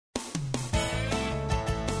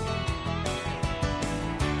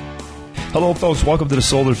Hello, folks. Welcome to the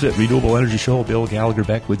Solar Fit Renewable Energy Show. Bill Gallagher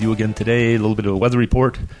back with you again today. A little bit of a weather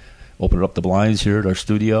report. Open up the blinds here at our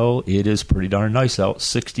studio. It is pretty darn nice out.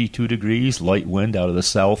 62 degrees, light wind out of the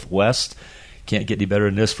southwest. Can't get any better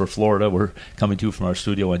than this for Florida. We're coming to you from our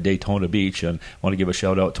studio in Daytona Beach, and I want to give a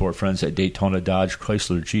shout-out to our friends at Daytona Dodge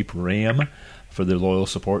Chrysler Jeep Ram for their loyal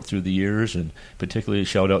support through the years, and particularly a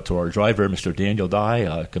shout-out to our driver, Mr. Daniel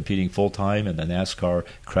Dye, competing full-time in the NASCAR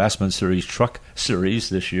Craftsman Series Truck Series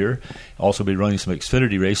this year. Also be running some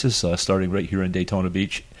Xfinity races starting right here in Daytona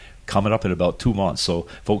Beach coming up in about 2 months. So,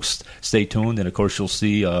 folks, stay tuned. And, of course, you'll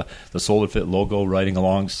see the Solar Fit logo riding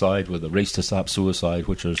alongside with the Race to Stop Suicide,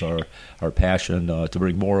 which is our passion to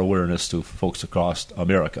bring more awareness to folks across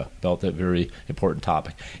America about that very important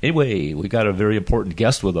topic. Anyway, we got a very important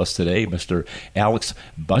guest with us today, Mr. Alex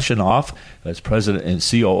Bazhinov, as President and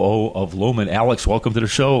COO of Lumin. Alex, welcome to the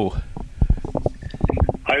show.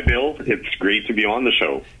 Hi, Bill. It's great to be on the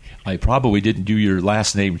show. I probably didn't do your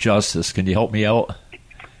last name justice. Can you help me out?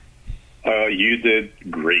 You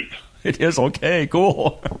did great. It is okay.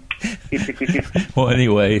 Cool. Well,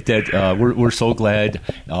 anyway, we're so glad,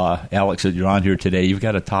 Alex, that you're on here today. You've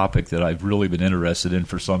got a topic that I've really been interested in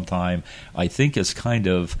for some time. I think it's kind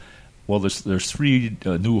of, well, there's three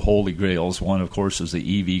new holy grails. One, of course, is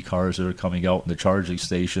the EV cars that are coming out and the charging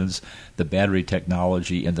stations, the battery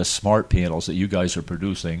technology, and the smart panels that you guys are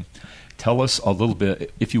producing. Tell us a little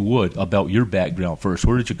bit, if you would, about your background first.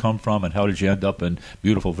 Where did you come from, and how did you end up in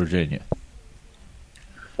beautiful Virginia?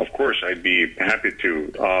 Of course, I'd be happy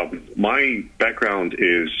to. My background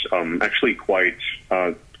is actually quite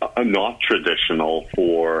not traditional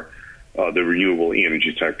for the renewable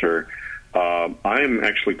energy sector. I'm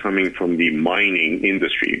actually coming from the mining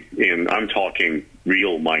industry, and I'm talking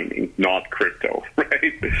real mining, not crypto,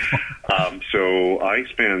 right? So I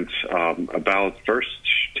spent about first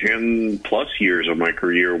 10-plus years of my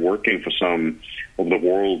career working for some of the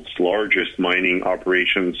world's largest mining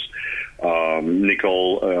operations,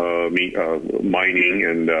 nickel mining,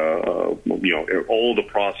 and all the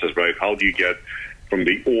process, right? How do you get from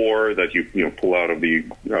the ore that you pull out of the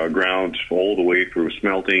ground all the way through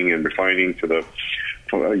smelting and refining to the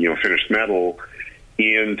finished metal,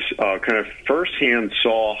 and kind of firsthand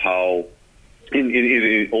saw how. And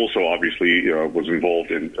it also obviously was involved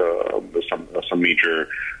in some major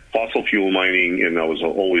fossil fuel mining, and I was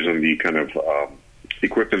always on the kind of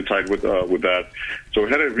equipment side with that. So I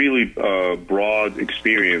had a really broad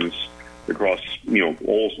experience across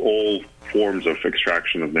all forms of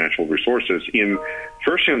extraction of natural resources. In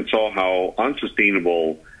firsthand saw how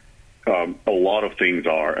unsustainable a lot of things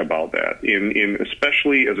are about that, in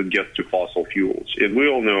especially as it gets to fossil fuels. And we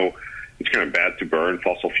all know it's kind of bad to burn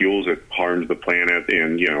fossil fuels. It harms the planet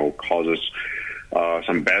and causes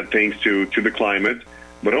some bad things to the climate.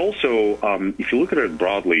 But also, if you look at it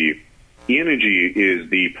broadly, energy is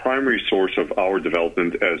the primary source of our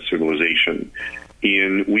development as civilization.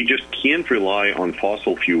 And we just can't rely on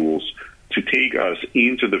fossil fuels to take us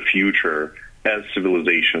into the future as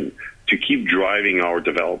civilization, to keep driving our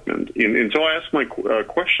development. And so I asked my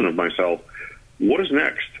question of myself, what is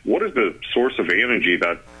next? What is the source of energy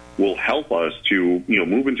that will help us to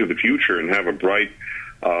move into the future and have a bright,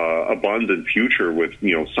 abundant future with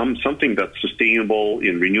something that's sustainable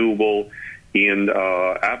and renewable and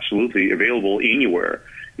absolutely available anywhere?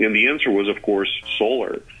 And the answer was, of course,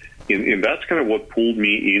 solar. And that's kind of what pulled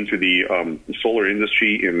me into the solar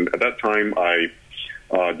industry. And at that time, I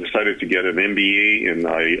decided to get an MBA, and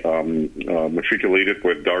I matriculated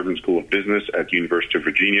with Darden School of Business at the University of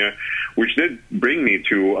Virginia, which did bring me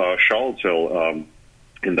to Charlottesville,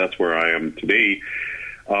 and that's where I am today.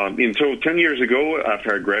 And so 10 years ago,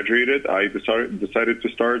 after I graduated, I decided to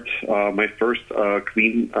start my first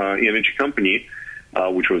clean energy company,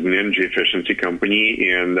 which was an energy efficiency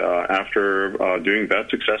company. And after doing that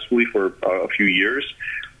successfully for a few years,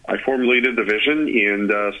 I formulated the vision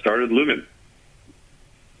and started Lumin.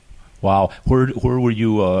 Wow. Where were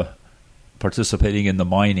you participating in the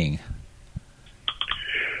mining?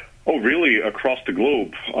 Oh, really? Across the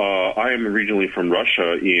globe. I am originally from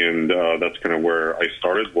Russia, and that's kind of where I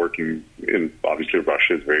started working. And obviously,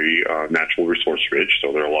 Russia is very natural resource rich,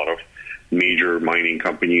 so there are a lot of major mining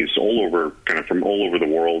companies all over, kind of from all over the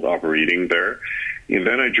world operating there. And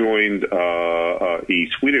then I joined a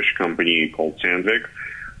Swedish company called Sandvik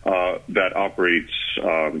that operates,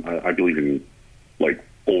 I believe, in like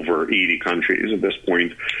over 80 countries at this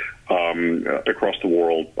point. Across the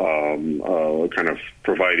world, kind of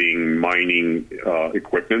providing mining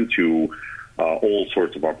equipment to all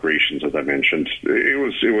sorts of operations, as I mentioned. It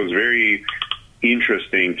was very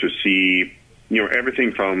interesting to see,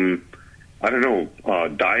 everything from I don't know,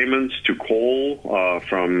 diamonds to coal,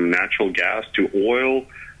 from natural gas to oil,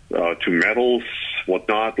 to metals,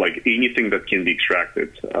 whatnot, like anything that can be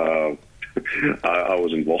extracted. I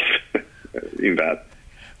was involved in that.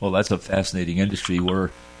 Well, that's a fascinating industry. Where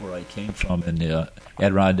I came from in the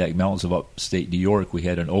Adirondack Mountains of upstate New York, we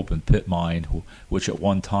had an open pit mine, which at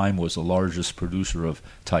one time was the largest producer of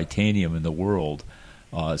titanium in the world.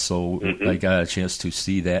 So I got a chance to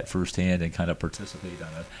see that firsthand and kind of participate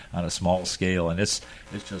on a small scale, and it's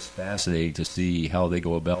just fascinating to see how they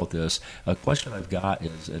go about this. A question I've got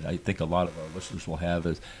is, and I think a lot of our listeners will have,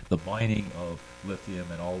 is the mining of lithium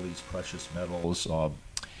and all these precious metals.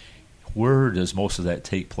 Where does most of that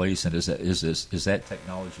take place, and is that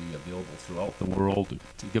technology available throughout the world?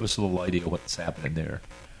 To give us a little idea of what's happening there.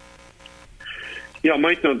 Yeah, I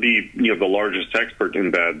might not be the largest expert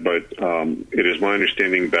in that, but it is my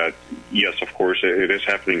understanding that, yes, of course, it is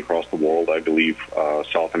happening across the world. I believe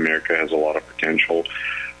South America has a lot of potential,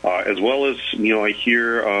 as well as, I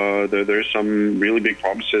hear there's some really big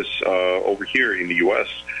promises over here in the U.S.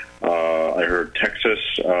 I heard Texas.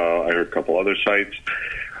 I heard a couple other sites.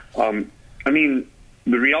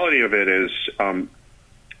 The reality of it is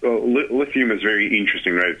lithium is very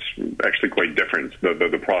interesting, right? It's actually quite different,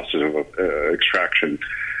 the process of extraction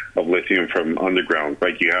of lithium from underground.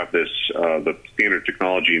 Right? You have this, the standard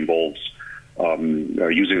technology involves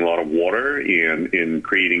using a lot of water in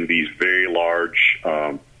creating these very large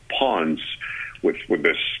ponds with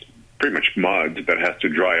this pretty much mud that has to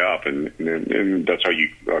dry up, and that's how you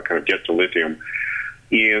kind of get to lithium.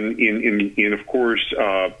 And of course,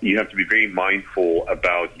 you have to be very mindful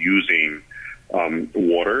about using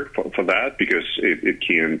water for that, because it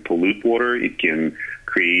can pollute water. It can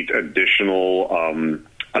create additional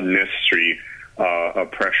unnecessary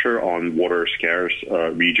pressure on water scarce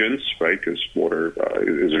regions, right? Because water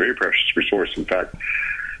is a very precious resource, in fact.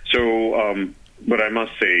 So, but I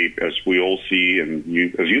must say, as we all see, and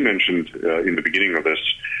as you mentioned in the beginning of this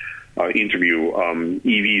interview,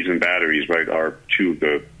 EVs and batteries, right, are two of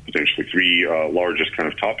the potentially three largest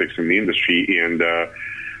kind of topics in the industry, and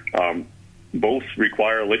both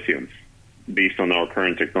require lithium based on our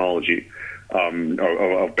current technology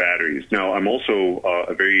of batteries. Now, I'm also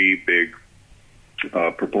a very big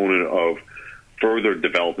proponent of further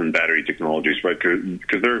development battery technologies, right?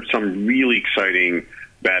 Because there are some really exciting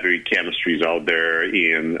battery chemistries out there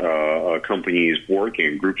in companies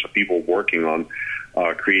working, groups of people working on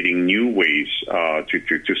creating new ways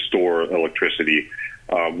to store electricity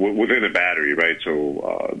within a battery, right?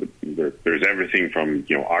 So there's everything from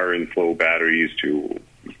iron flow batteries to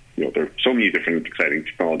there are so many different exciting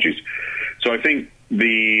technologies. So I think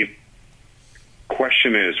the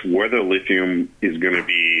question is whether lithium is going to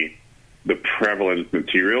be the prevalent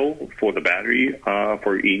material for the battery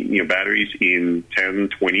for batteries in 10,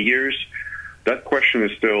 20 years. That question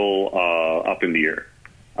is still up in the air.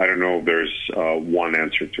 I don't know if there's one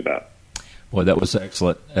answer to that. Well, that was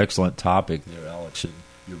excellent topic there, Alex. And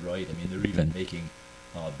you're right. I mean, they're even making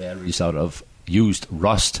batteries out of used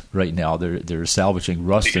rust right now. They're salvaging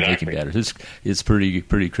rust and making batteries. It's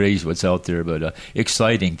pretty crazy what's out there, but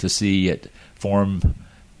exciting to see it form.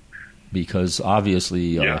 Because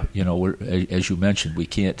obviously, we're, as you mentioned, we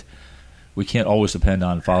can't always depend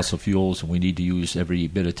on fossil fuels, and we need to use every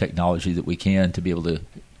bit of technology that we can to be able to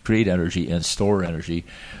create energy and store energy.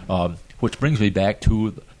 Which brings me back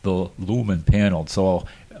to the Lumin panel. So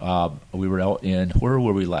we were out in, where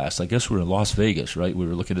were we last? I guess we were in Las Vegas, right? We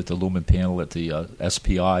were looking at the Lumin panel at the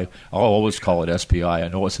SPI. I'll always call it SPI. I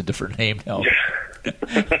know it's a different name now.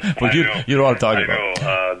 But you know what I'm talking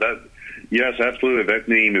about. Yes, absolutely. That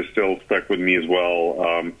name is still stuck with me as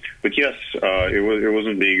well. But yes, it was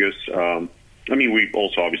in Vegas. We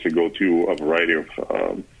also obviously go to a variety of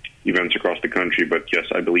events across the country, but yes,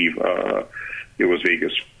 I believe it was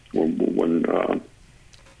Vegas when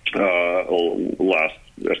last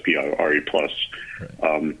SPI RE Plus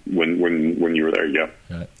when you were there. Yeah.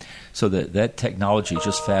 Right. So that technology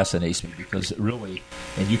just fascinates me because it really,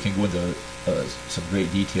 and you can go into some great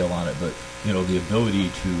detail on it, but the ability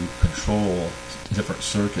to control different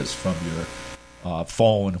circuits from your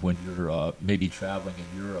phone when you're maybe traveling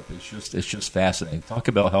in Europe, it's just fascinating. Talk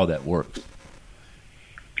about how that works.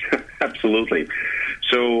 Absolutely.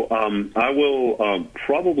 So I will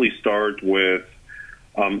probably start with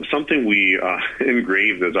something we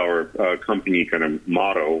engraved as our company kind of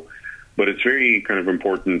motto, but it's very kind of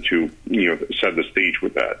important to set the stage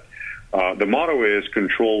with that. The motto is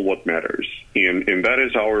control what matters, and that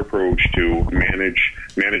is our approach to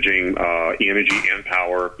managing energy and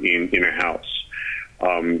power in a house.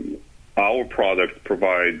 Our product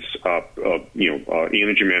provides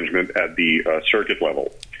energy management at the circuit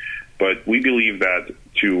level. But we believe that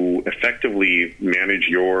to effectively manage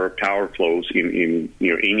your power flows in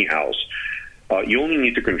any house, you only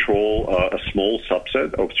need to control a small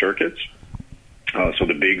subset of circuits. So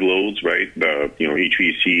the big loads, right? The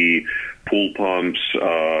HVAC, pool pumps,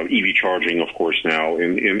 EV charging, of course now,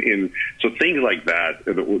 and so things like that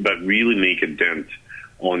really make a dent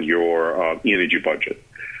on your energy budget.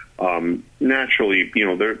 Naturally,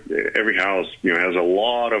 every house has a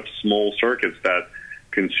lot of small circuits that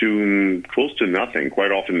consume close to nothing,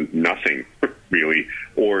 quite often nothing, really,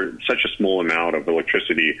 or such a small amount of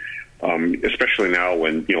electricity. Especially now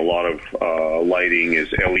when a lot of lighting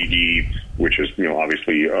is LED, which is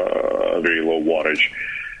obviously a very low wattage.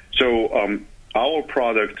 So our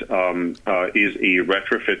product is a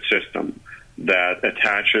retrofit system that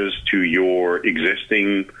attaches to your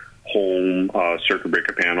existing home circuit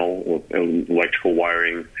breaker panel or electrical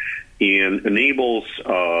wiring and enables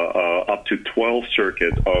up to 12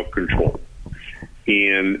 circuits of control.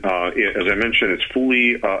 And as I mentioned, it's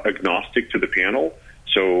fully agnostic to the panel.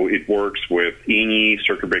 So it works with any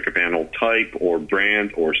circuit breaker panel type or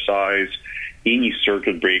brand or size, any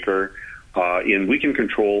circuit breaker, and we can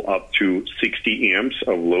control up to 60 amps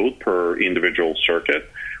of load per individual circuit,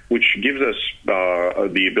 which gives us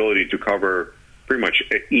the ability to cover pretty much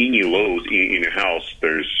any load in a house.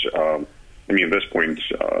 There's, at this point,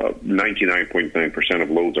 99.9% of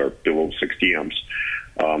loads are below 60 amps.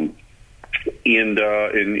 And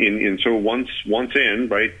so once in,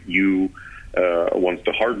 right, once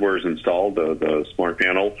the hardware is installed, the smart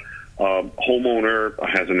panel, homeowner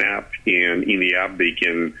has an app, and in the app they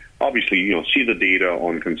can obviously see the data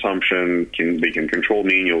on consumption. They can control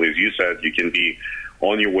manually, as you said. You can be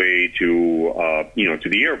on your way to to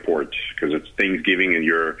the airport because it's Thanksgiving and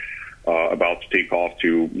you're about to take off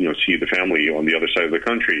to see the family on the other side of the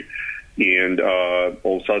country, and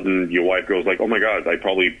all of a sudden your wife goes like, "Oh my God, I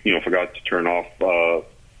probably forgot to turn off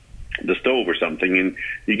the stove or something," and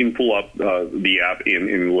you can pull up the app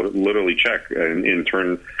and literally check and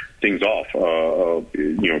turn things off,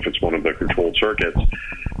 if it's one of the controlled circuits.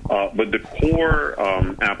 But the core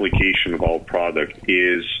application of our product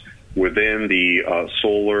is within the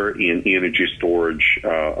solar and energy storage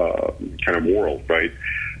kind of world, right?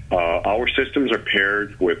 Our systems are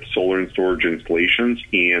paired with solar and storage installations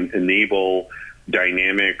and enable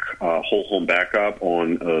dynamic whole home backup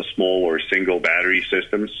on small or single battery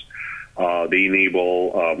systems. They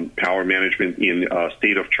enable power management in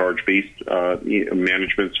state of charge-based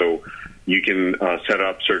management, so you can set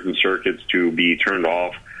up certain circuits to be turned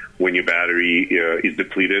off when your battery is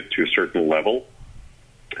depleted to a certain level,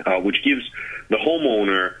 which gives the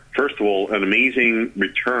homeowner, first of all, an amazing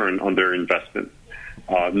return on their investment.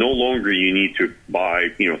 No longer you need to buy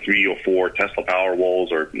 3 or 4 Tesla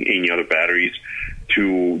Powerwalls or any other batteries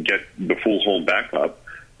to get the full home backup.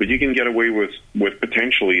 But you can get away with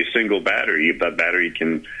potentially a single battery if that battery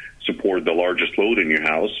can support the largest load in your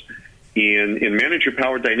house and manage your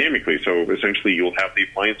power dynamically. So essentially you'll have the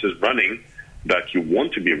appliances running that you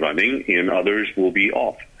want to be running and others will be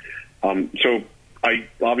off. So I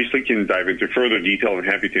obviously can dive into further detail and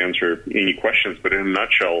happy to answer any questions, but in a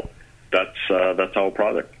nutshell, that's our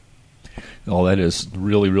product. Well, that is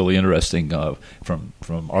really, really interesting from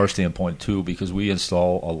our standpoint, too, because we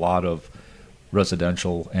install a lot of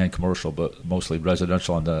residential and commercial, but mostly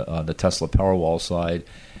residential on the Tesla Powerwall side.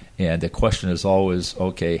 And the question is always,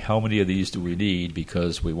 okay, how many of these do we need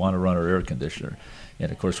because we want to run our air conditioner?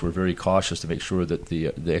 And, of course, we're very cautious to make sure that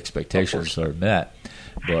the expectations are met.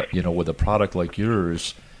 But, with a product like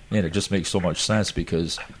yours, man, it just makes so much sense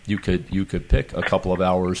because you could pick a couple of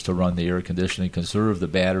hours to run the air conditioning, conserve the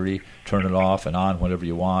battery, turn it off and on whenever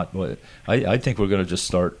you want. But I think we're going to just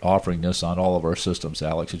start offering this on all of our systems,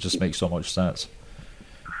 Alex. It just makes so much sense.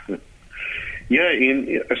 Yeah, and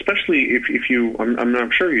especially if you,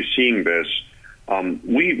 I'm sure you're seeing this.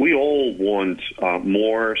 We all want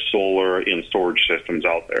more solar and storage systems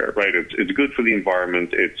out there, right? It's good for the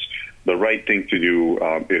environment. It's the right thing to do.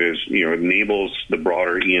 It is, it enables the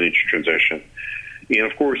broader energy transition, and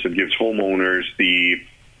of course, it gives homeowners the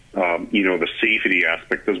safety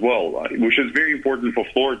aspect as well, which is very important for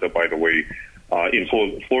Florida. By the way,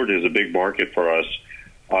 Florida is a big market for us,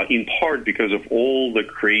 in part because of all the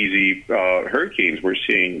crazy hurricanes we're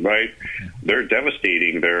seeing. Right, they're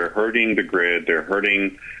devastating. They're hurting the grid. They're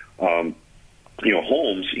hurting,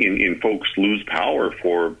 homes. And folks lose power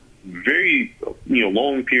for very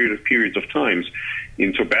long periods of times,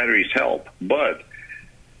 and so batteries help. But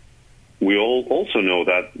we all also know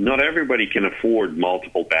that not everybody can afford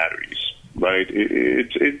multiple batteries, right?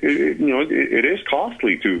 It is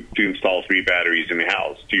costly to install 3 batteries in the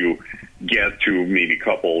house to get to maybe a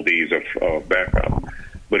couple of days of backup.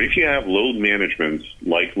 But if you have load management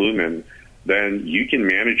like Lumin, then you can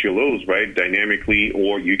manage your loads, right, dynamically,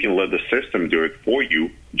 or you can let the system do it for you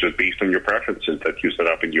just based on your preferences that you set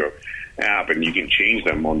up in your app, and you can change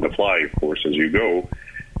them on the fly, of course, as you go.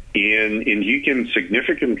 And you can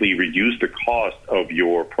significantly reduce the cost of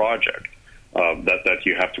your project that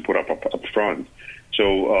you have to put up front.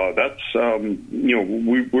 So that's,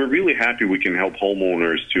 we're really happy we can help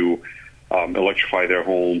homeowners to electrify their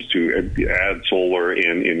homes, to add solar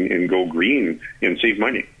and go green and save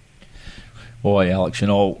money. Boy, Alex,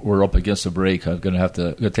 we're up against a break. I'm going to have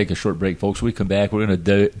to take a short break, folks. When we come back, we're going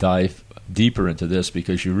to dive deeper into this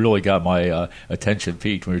because you really got my attention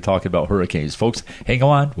peaked when we were talking about hurricanes. Folks, hang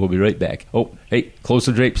on. We'll be right back. Oh, hey, close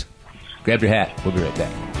the drapes. Grab your hat. We'll be right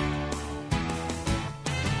back.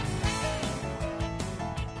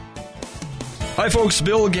 Hi folks,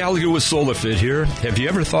 Bill Gallagher with SolarFit here. Have you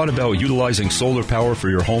ever thought about utilizing solar power for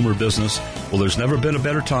your home or business? Well, there's never been a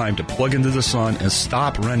better time to plug into the sun and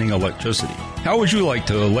stop renting electricity. How would you like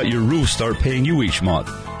to let your roof start paying you each month?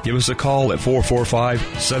 Give us a call at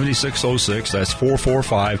 445-7606. That's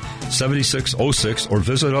 445-7606. Or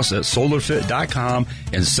visit us at solarfit.com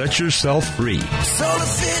and set yourself free.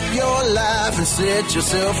 SolarFit your life and set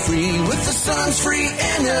yourself free with the sun's free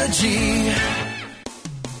energy.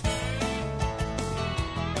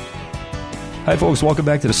 Hi, folks. Welcome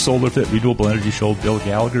back to the SolarFit Renewable Energy Show. Bill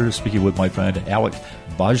Gallagher speaking with my friend Alex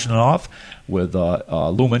Bazhinov with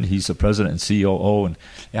Lumin. He's the president and COO. And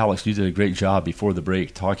Alex, you did a great job before the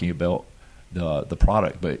break talking about the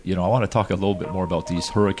product. But, I want to talk a little bit more about these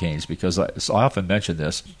hurricanes because I often mention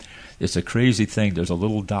this. It's a crazy thing. There's a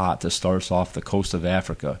little dot that starts off the coast of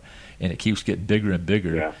Africa, and it keeps getting bigger and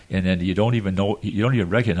bigger. Yeah. And then you don't even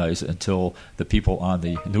recognize it until the people on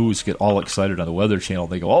the news get all excited on the Weather Channel.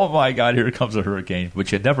 They go, "Oh my God, here comes a hurricane!"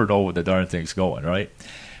 But you never know where the darn thing's going, right?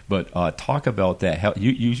 But talk about that. How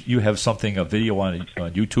you have a video on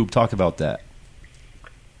YouTube. Talk about that.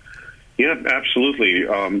 Yeah, absolutely.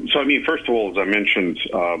 First of all, as I mentioned,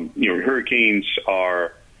 hurricanes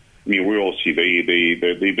are. We all see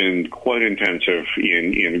they've been quite intensive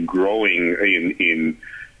in growing in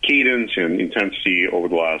cadence and intensity over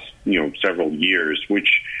the last several years,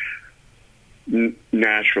 which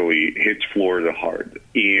naturally hits Florida hard,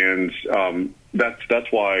 and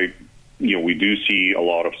that's why we do see a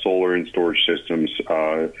lot of solar and storage systems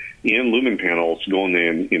and Lumin panels going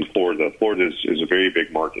in Florida. Florida is a very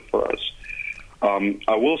big market for us.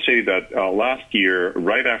 I will say that last year,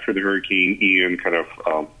 right after the Hurricane Ian kind of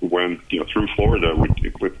went through Florida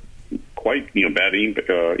with quite bad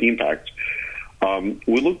impact,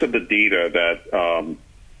 we looked at the data that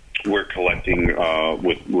we're collecting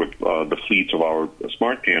with the fleets of our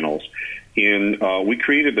smart panels, and we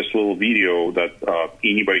created this little video that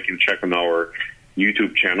anybody can check on our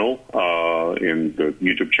YouTube channel, and the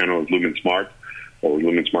YouTube channel is Lumin Smart, or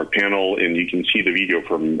Lumin Smart Panel, and you can see the video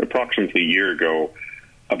from approximately a year ago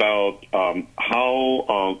about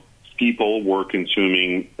how people were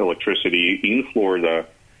consuming electricity in Florida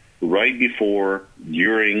right before,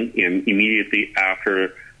 during, and immediately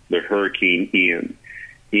after the Hurricane Ian.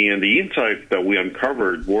 And the insights that we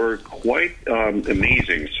uncovered were quite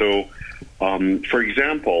amazing. So, for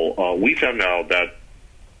example, we found out that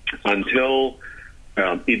until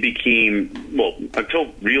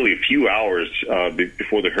until really a few hours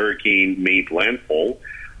before the hurricane made landfall,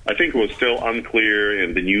 I think it was still unclear,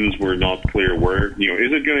 and the news were not clear where, is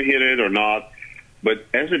it going to hit it or not? But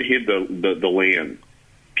as it hit the land,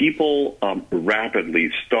 people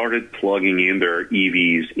rapidly started plugging in their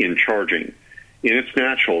EVs and charging. And it's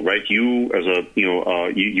natural, right? You as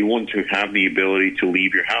you want to have the ability to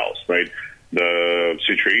leave your house, right? The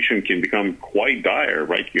situation can become quite dire,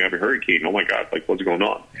 right? You have a hurricane. Oh my God, what's going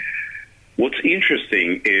on? What's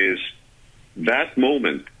interesting is that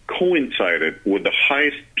moment coincided with the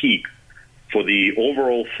highest peak for the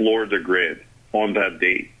overall Florida grid on that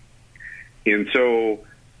day. And so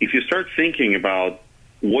if you start thinking about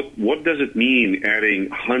what does it mean adding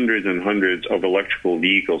hundreds and hundreds of electrical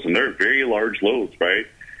vehicles, and they're very large loads, right?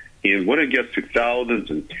 And when it gets to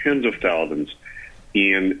thousands and tens of thousands,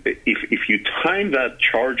 and if you time that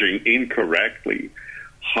charging incorrectly,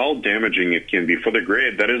 how damaging it can be for the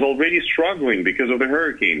grid that is already struggling because of the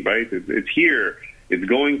hurricane, right? It's here, it's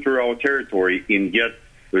going through our territory, and yet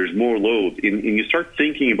there's more load. And you start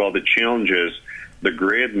thinking about the challenges the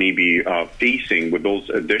grid may be facing with those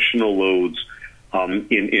additional loads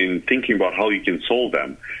in thinking about how you can solve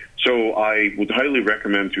them. So I would highly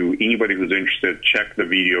recommend to anybody who's interested, check the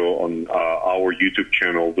video on our YouTube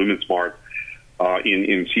channel, Lumin Smart,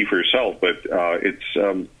 and see for yourself. But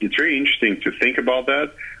it's very interesting to think about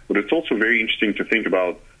that, but it's also very interesting to think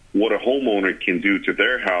about what a homeowner can do to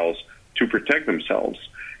their house to protect themselves.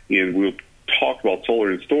 And we'll talk about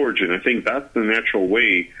solar and storage, and I think that's the natural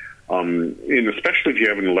way, and especially if you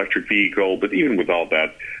have an electric vehicle, but even without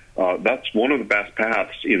that, that's one of the best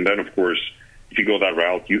paths. And then, of course, if you go that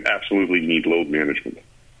route, you absolutely need load management.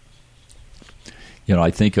 I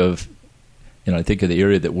think of the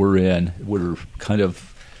area that we're in. We're kind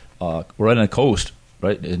of we're on the coast,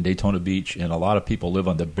 right, in Daytona Beach, and a lot of people live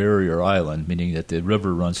on the barrier island, meaning that the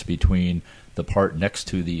river runs between the part next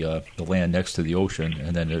to the land next to the ocean,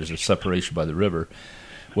 and then there's a separation by the river.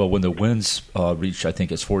 Well, when the winds reach, I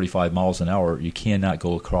think it's 45 miles an hour, you cannot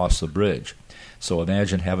go across the bridge. So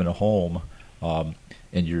imagine having a home, and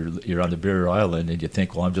you're on the barrier island, and you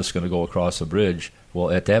think, well, I'm just going to go across the bridge. Well,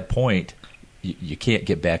 at that point, you can't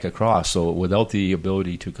get back across. So without the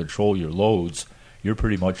ability to control your loads, you're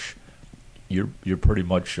pretty much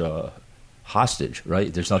hostage,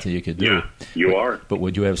 right? There's nothing you can do. Yeah, you are. But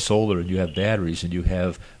when you have solar and you have batteries and you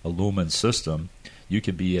have a Lumin system, you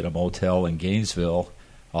could be at a motel in Gainesville,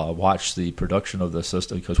 watch the production of the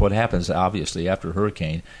system. Because what happens, obviously, after a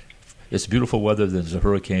hurricane, it's beautiful weather, then there's a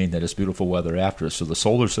hurricane, then it's beautiful weather after. So the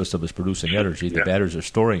solar system is producing energy, the batteries are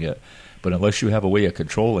storing it. But unless you have a way of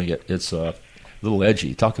controlling it, it's a little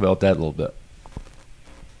edgy. Talk about that a little bit.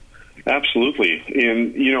 Absolutely.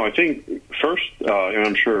 And, I think first, and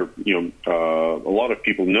I'm sure, a lot of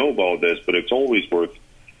people know about this, but it's always worth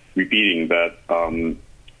repeating that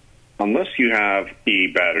unless you have a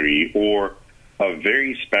battery or a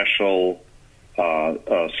very special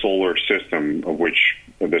solar system, of which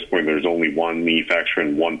at this point there's only one manufacturer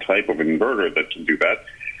and one type of inverter that can do that,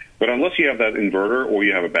 but unless you have that inverter or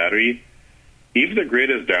you have a battery, if the grid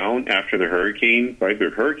is down after the hurricane, right, the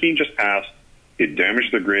hurricane just passed, it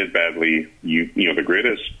damaged the grid badly. The grid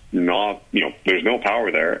is not, there's no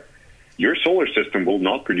power there. Your solar system will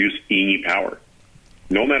not produce any power,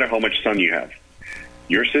 no matter how much sun you have.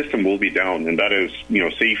 Your system will be down, and that is,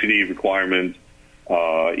 safety requirement,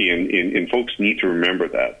 and folks need to remember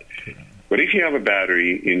that. But if you have a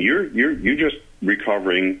battery and you're just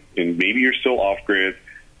recovering, and maybe you're still off grid,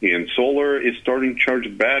 and solar is starting to charge the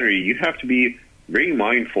battery, you have to be very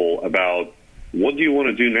mindful about what do you want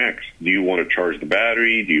to do next? Do you want to charge the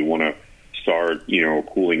battery? Do you want to start,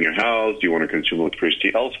 cooling your house? Do you want to consume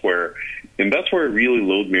electricity elsewhere? And that's where really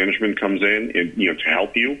load management comes in, and, to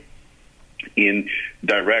help you in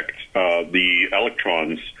direct the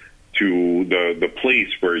electrons to the place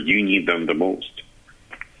where you need them the most.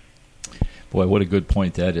 Boy, what a good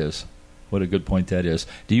point that is. What a good point that is.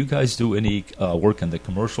 Do you guys do any work in the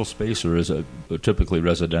commercial space, or is it typically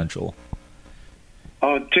residential?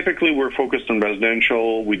 Typically, we're focused on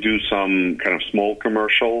residential. We do some kind of small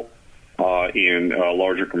commercial, and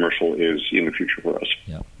larger commercial is in the future for us.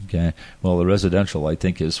 Yeah. Okay. Well, the residential, I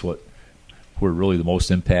think, is where really the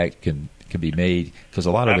most impact can be made, because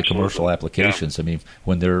a lot of the commercial applications. Yeah. I mean,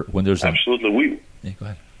 when there's absolutely. Yeah, go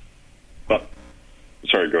ahead.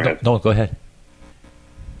 Sorry, go ahead. No, go ahead.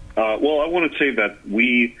 Well, I want to say that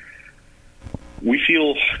we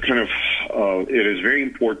feel kind of it is very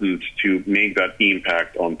important to make that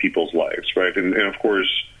impact on people's lives, right? And of course,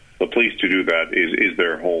 the place to do that is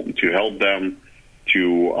their home, to help them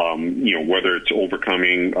to, whether it's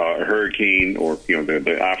overcoming a hurricane or,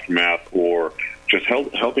 the aftermath, or just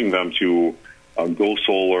helping them to go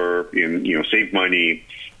solar and, save money.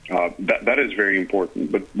 That is very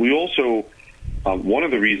important. But we also, one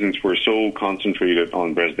of the reasons we're so concentrated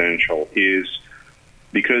on residential is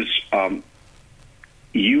because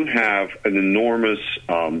you have an enormous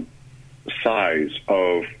size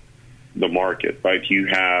of the market, right? You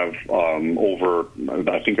have over,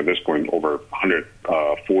 I think at this point, over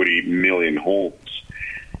 140 million homes.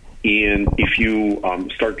 And if you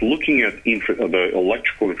start looking at the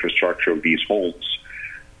electrical infrastructure of these homes,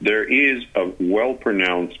 there is a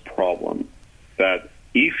well-pronounced problem that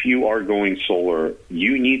if you are going solar,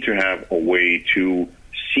 you need to have a way to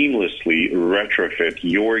seamlessly retrofit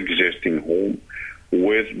your existing home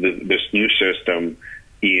with this new system,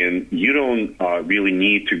 and you don't really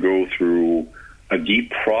need to go through a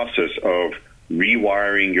deep process of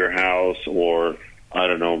rewiring your house or,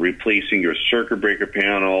 replacing your circuit breaker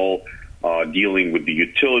panel, dealing with the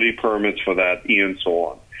utility permits for that, and so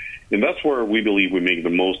on. And that's where we believe we make the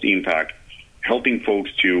most impact, helping folks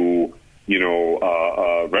to,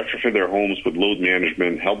 retrofit their homes with load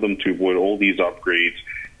management, help them to avoid all these upgrades,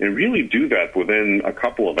 and really do that within a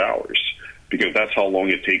couple of hours, because that's how long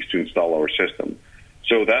it takes to install our system.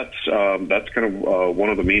 So that's kind of one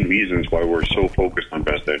of the main reasons why we're so focused on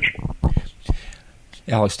residential.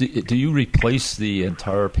 Alex, do you replace the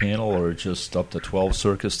entire panel or just up to 12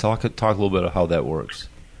 circuits? Talk a little bit of how that works.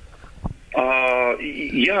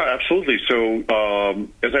 Yeah, absolutely. So,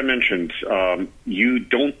 as I mentioned, you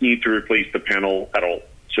don't need to replace the panel at all.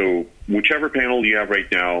 So, whichever panel you have right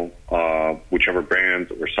now, whichever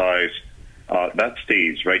brand or size, that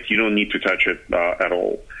stays, right? You don't need to touch it at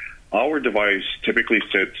all. Our device typically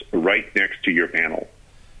sits right next to your panel.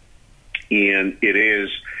 And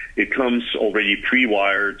it comes already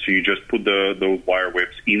pre-wired, so you just put those wire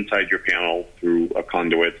whips inside your panel through a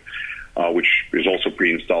conduit, which is also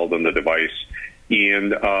pre-installed on the device.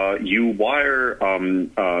 And you wire the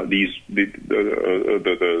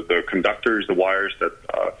conductors, the wires that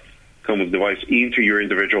come with the device into your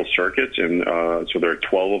individual circuits, and so there are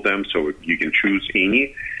 12 of them, so you can choose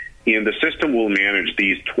any. And the system will manage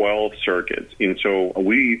these 12 circuits. And so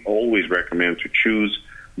we always recommend to choose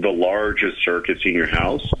the largest circuits in your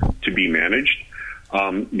house to be managed,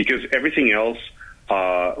 because everything else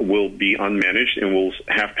will be unmanaged and will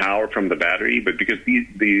have power from the battery. But because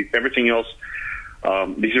everything else,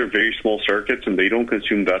 these are very small circuits and they don't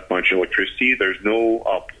consume that much electricity, there's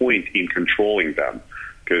no point in controlling them.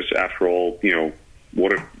 Because after all,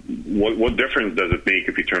 what difference does it make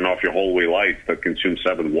if you turn off your hallway lights that consume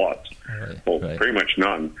 7 watts? Right. Pretty much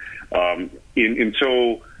none. And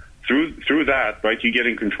so through that, right, you get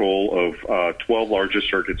in control of 12 largest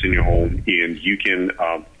circuits in your home, and you can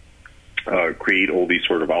create all these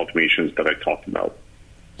sort of automations that I talked about.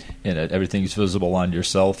 And everything's visible on your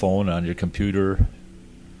cell phone, on your computer.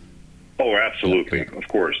 Oh, absolutely. Okay. Of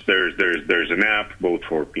course. There's an app both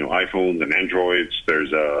for iPhones and Androids.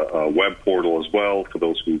 There's a web portal as well for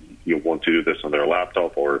those who want to do this on their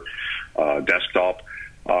laptop or desktop.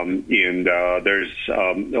 And there's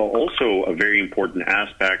also a very important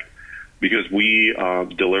aspect, because we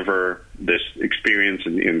deliver this experience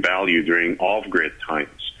and value during off-grid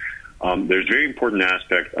times. There's a very important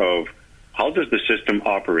aspect of how does the system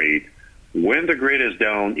operate when the grid is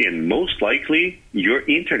down, and most likely your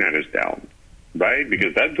internet is down, right?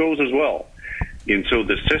 Because that goes as well. And so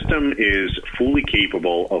the system is fully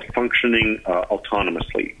capable of functioning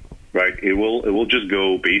autonomously, right? It will just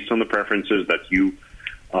go based on the preferences that you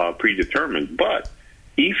predetermined. But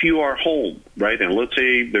if you are home, right, and let's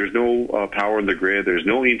say there's no power in the grid, there's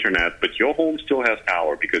no internet, but your home still has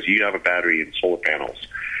power because you have a battery and solar panels,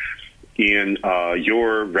 and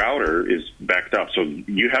your router is backed up. So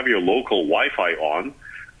you have your local Wi-Fi on,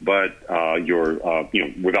 but you're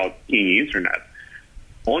without any internet.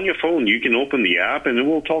 On your phone, you can open the app, and it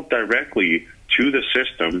will talk directly to the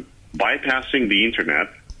system, bypassing the internet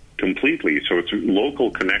completely. So it's a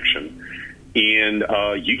local connection. And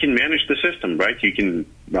you can manage the system, right? You can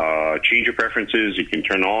change your preferences. You can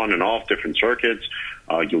turn on and off different circuits.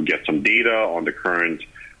 You'll get some data on the current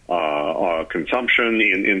consumption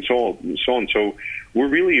and so on. So we're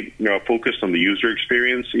really focused on the user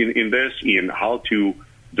experience in this, and how to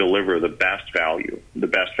deliver the best value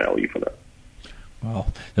for them. Wow,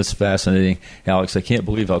 that's fascinating. Alex, I can't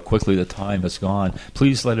believe how quickly the time has gone.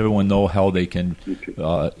 Please let everyone know how they can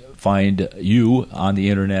find you on the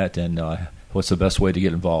internet, and what's the best way to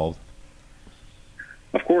get involved.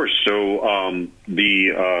 Of course. So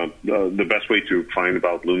the best way to find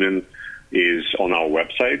about Lumin is on our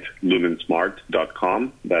website,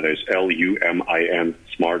 luminsmart.com. That is LUMIN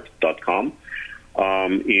smart.com.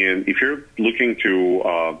 And if you're looking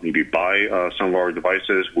to maybe buy some of our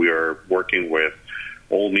devices, we are working with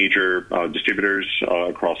all major distributors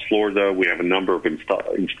across Florida. We have a number of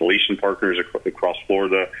installation partners across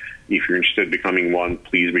Florida. If you're interested in becoming one,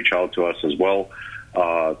 please reach out to us as well.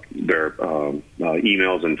 There are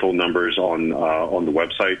emails and phone numbers on the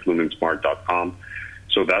website, luminsmart.com.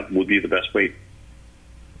 So that would be the best way.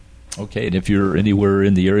 Okay, and if you're anywhere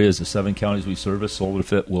in the areas, the 7 counties we service,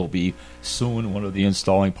 SolarFit will be soon one of the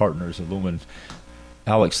installing partners of Lumin.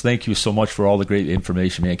 Alex, thank you so much for all the great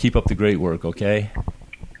information, man. Keep up the great work, okay?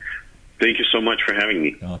 Thank you so much for having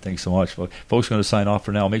me. Oh, thanks so much. Folks, going to sign off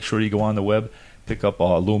for now. Make sure you go on the web, pick up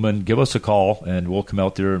Lumin, give us a call, and we'll come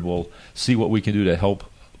out there and we'll see what we can do to help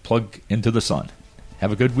plug into the sun.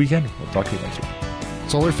 Have a good weekend. We'll talk to you next week.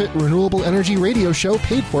 SolarFit Renewable Energy Radio Show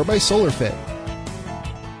paid for by SolarFit.